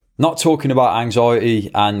Not talking about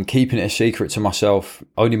anxiety and keeping it a secret to myself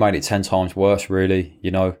only made it 10 times worse, really.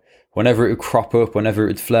 Whenever it would crop up, whenever it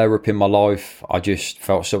would flare up in my life, I just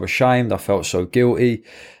felt so ashamed. I felt so guilty.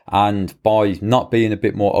 And by not being a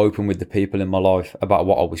bit more open with the people in my life about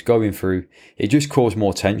what I was going through, it just caused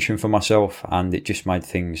more tension for myself, and it just made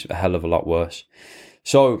things a hell of a lot worse.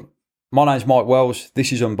 So my name's Mike Wells,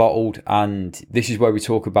 this is Unbottled, and this is where we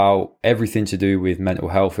talk about everything to do with mental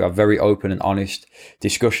health. We have very open and honest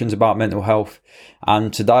discussions about mental health.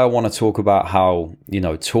 And today I want to talk about how,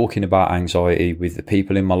 talking about anxiety with the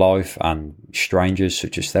people in my life and strangers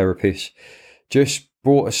such as therapists just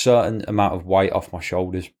brought a certain amount of weight off my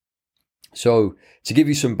shoulders. So to give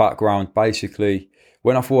you some background, basically,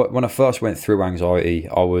 when I first went through anxiety,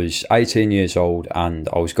 I was 18 years old and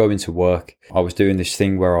I was going to work. I was doing this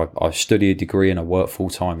thing where I study a degree and I work full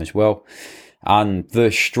time as well. And the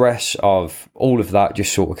stress of all of that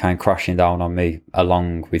just sort of came crashing down on me,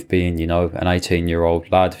 along with being, an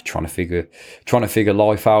 18-year-old lad trying to figure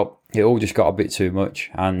life out. It all just got a bit too much.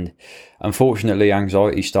 And unfortunately,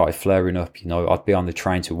 anxiety started flaring up. I'd be on the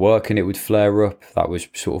train to work and it would flare up. That was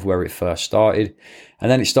sort of where it first started. And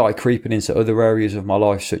then it started creeping into other areas of my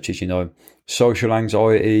life, such as, social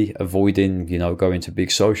anxiety, avoiding, going to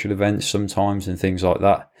big social events sometimes and things like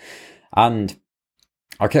that. And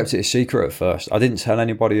I kept it a secret at first. I didn't tell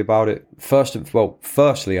anybody about it.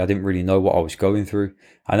 Firstly, I didn't really know what I was going through.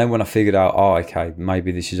 And then when I figured out, okay,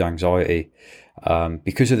 maybe this is anxiety,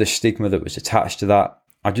 because of the stigma that was attached to that,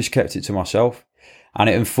 I just kept it to myself. And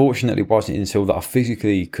it unfortunately wasn't until that I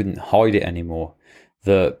physically couldn't hide it anymore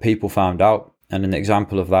that people found out. And an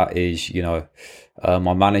example of that is,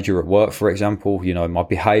 my manager at work, for example, my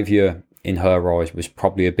behaviour in her eyes was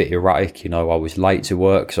probably a bit erratic. I was late to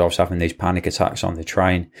work because I was having these panic attacks on the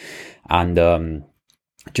train, and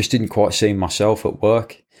just didn't quite see myself at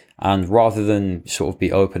work. And rather than sort of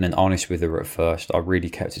be open and honest with her at first, I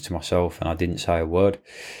really kept it to myself and I didn't say a word.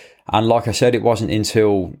 And like I said, it wasn't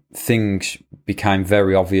until things became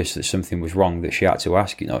very obvious that something was wrong that she had to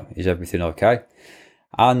ask, is everything okay?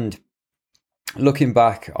 And looking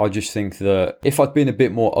back, I just think that if I'd been a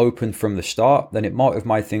bit more open from the start, then it might have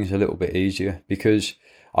made things a little bit easier. Because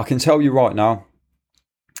I can tell you right now,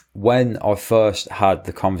 when I first had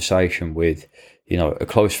the conversation with, a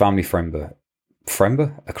close family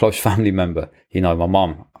member, my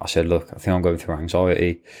mum, I said, look, I think I'm going through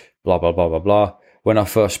anxiety, blah, blah, blah, blah, blah. When I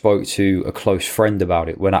first spoke to a close friend about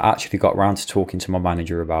it, when I actually got around to talking to my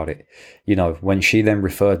manager about it, when she then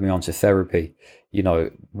referred me on to therapy,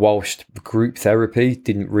 whilst group therapy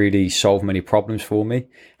didn't really solve many problems for me,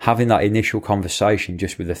 having that initial conversation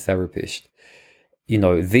just with a therapist,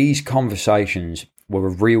 these conversations were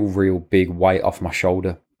a real big weight off my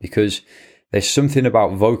shoulder, because there's something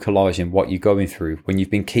about vocalizing what you're going through when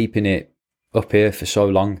you've been keeping it up here for so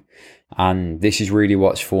long. And this is really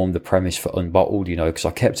what's formed the premise for Unbottled, because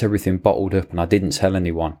I kept everything bottled up and I didn't tell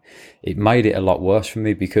anyone. It made it a lot worse for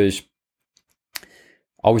me because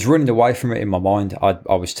I was running away from it in my mind. I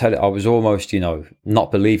was almost,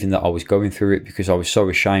 not believing that I was going through it because I was so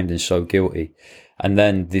ashamed and so guilty. And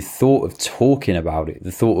then the thought of talking about it,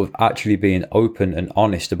 the thought of actually being open and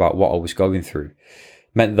honest about what I was going through,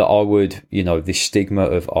 meant that I would, this stigma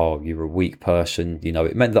of, you're a weak person,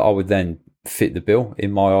 it meant that I would then fit the bill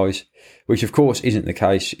in my eyes, which of course isn't the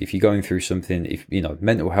case. If you're going through something,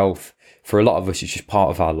 mental health, for a lot of us, it's just part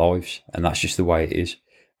of our lives and that's just the way it is.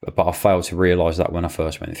 But I failed to realise that when I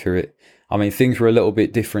first went through it. I mean, things were a little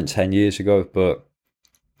bit different 10 years ago, but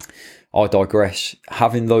I digress.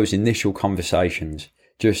 Having those initial conversations,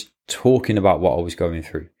 just talking about what I was going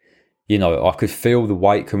through, I could feel the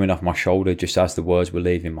weight coming off my shoulder just as the words were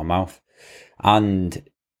leaving my mouth. And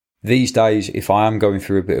these days, if I am going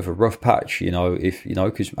through a bit of a rough patch,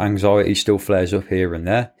 because anxiety still flares up here and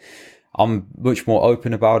there, I'm much more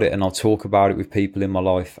open about it and I'll talk about it with people in my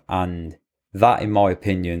life. And that, in my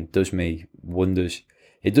opinion, does me wonders.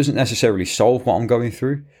 It doesn't necessarily solve what I'm going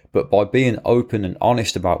through, but by being open and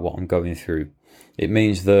honest about what I'm going through, it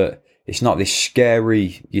means that it's not this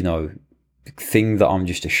scary, thing that I'm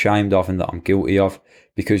just ashamed of and that I'm guilty of,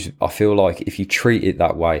 because I feel like if you treat it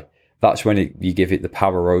that way, that's when you give it the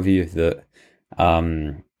power over you that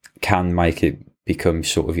can make it become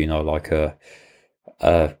sort of, like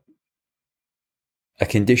a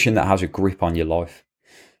condition that has a grip on your life.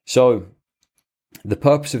 So the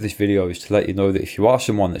purpose of this video is to let you know that if you are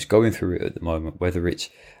someone that's going through it at the moment, whether it's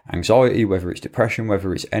anxiety, whether it's depression,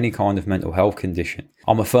 whether it's any kind of mental health condition,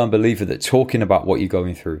 I'm a firm believer that talking about what you're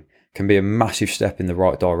going through can be a massive step in the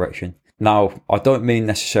right direction. Now, I don't mean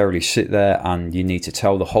necessarily sit there and you need to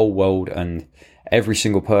tell the whole world and every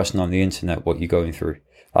single person on the internet what you're going through.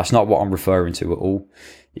 That's not what I'm referring to at all.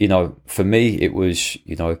 You know, for me, it was,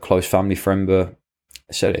 you know, a close family member.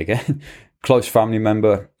 I said it again. Close family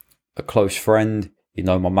member, a close friend, you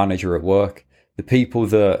know, my manager at work, the people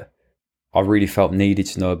that I really felt needed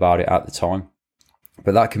to know about it at the time.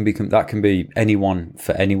 But that can be anyone,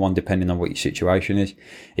 for anyone, depending on what your situation is.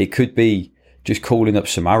 It could be just calling up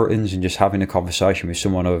Samaritans and just having a conversation with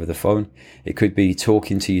someone over the phone. It could be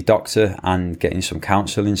talking to your doctor and getting some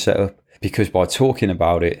counselling set up, because by talking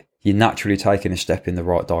about it, you're naturally taking a step in the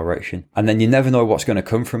right direction. And then you never know what's going to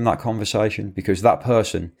come from that conversation, because that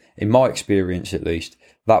person, in my experience at least,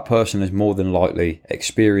 that person has more than likely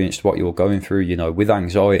experienced what you're going through. You know, with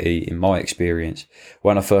anxiety, in my experience,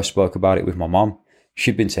 when I first spoke about it with my mum,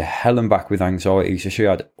 she'd been to hell and back with anxiety, so she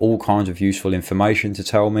had all kinds of useful information to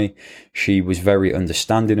tell me. She was very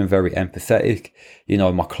understanding and very empathetic. You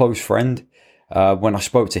know, my close friend, when I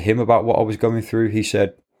spoke to him about what I was going through, he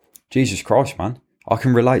said, Jesus Christ, man, I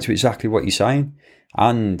can relate to exactly what you're saying.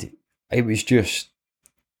 And it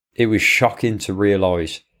was shocking to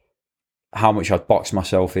realise how much I'd boxed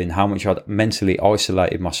myself in, how much I'd mentally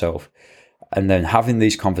isolated myself. And then having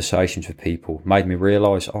these conversations with people made me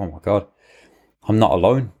realise, oh my God, I'm not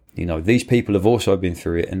alone. You know, these people have also been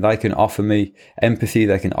through it, and they can offer me empathy,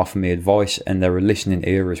 they can offer me advice, and they're a listening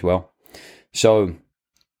ear as well. So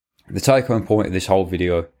the take home point of this whole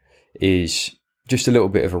video is just a little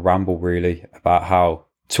bit of a ramble, really, about how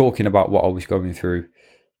talking about what I was going through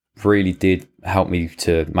really did help me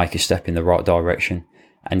to make a step in the right direction,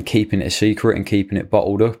 and keeping it a secret and keeping it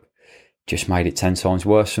bottled up just made it 10 times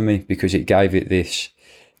worse for me, because it gave it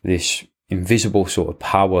this invisible sort of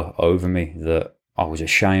power over me that I was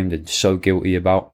ashamed and so guilty about.